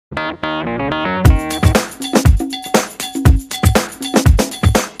Hi,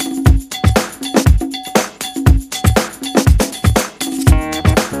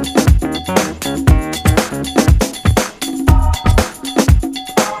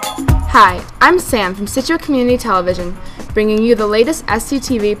 I'm Sam from Scituate Community Television, bringing you the latest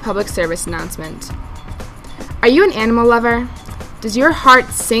SCTV public service announcement. Are you an animal lover? Does your heart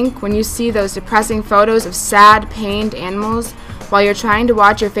sink when you see those depressing photos of sad, pained animals while you're trying to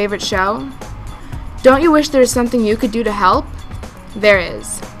watch your favorite show? Don't you wish there was something you could do to help? There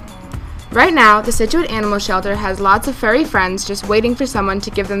is. Right now, the Scituate Animal Shelter has lots of furry friends just waiting for someone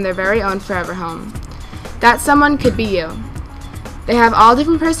to give them their very own forever home. That someone could be you. They have all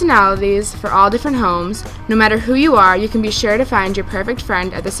different personalities for all different homes. No matter who you are, you can be sure to find your perfect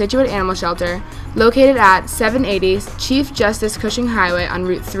friend at the Scituate Animal Shelter, located at 780 Chief Justice Cushing Highway on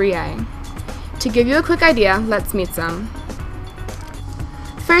Route 3A. To give you a quick idea, let's meet some.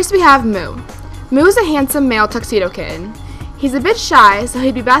 First we have Moo. Moo is a handsome male tuxedo kitten. He's a bit shy, so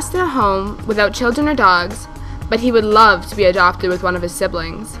he'd be best in a home without children or dogs, but he would love to be adopted with one of his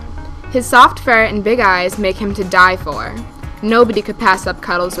siblings. His soft fur and big eyes make him to die for. Nobody could pass up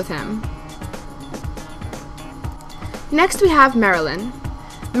cuddles with him. Next we have Marilyn.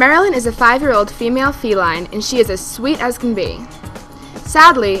 Marilyn is a 5-year-old female feline, and she is as sweet as can be.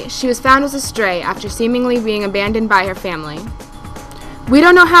 Sadly, she was found as a stray after seemingly being abandoned by her family. We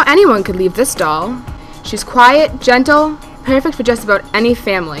don't know how anyone could leave this doll. She's quiet, gentle, perfect for just about any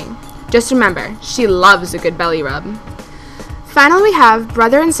family. Just remember, she loves a good belly rub. Finally, we have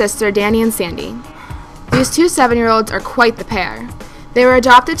brother and sister Danny and Sandy. These two 7-year-olds are quite the pair. They were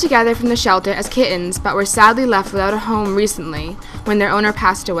adopted together from the shelter as kittens, but were sadly left without a home recently when their owner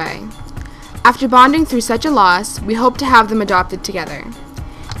passed away. After bonding through such a loss, we hope to have them adopted together.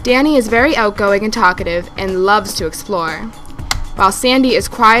 Danny is very outgoing and talkative and loves to explore, while Sandy is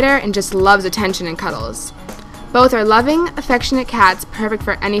quieter and just loves attention and cuddles. Both are loving, affectionate cats, perfect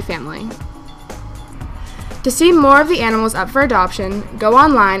for any family. To see more of the animals up for adoption, go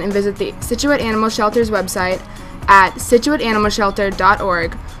online and visit the Scituate Animal Shelter's website at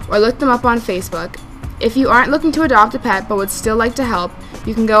scituateanimalshelter.org or look them up on Facebook. If you aren't looking to adopt a pet but would still like to help,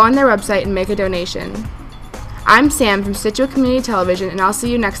 you can go on their website and make a donation. I'm Sam from Scituate Community Television, and I'll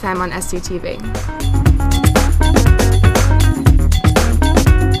see you next time on SCTV.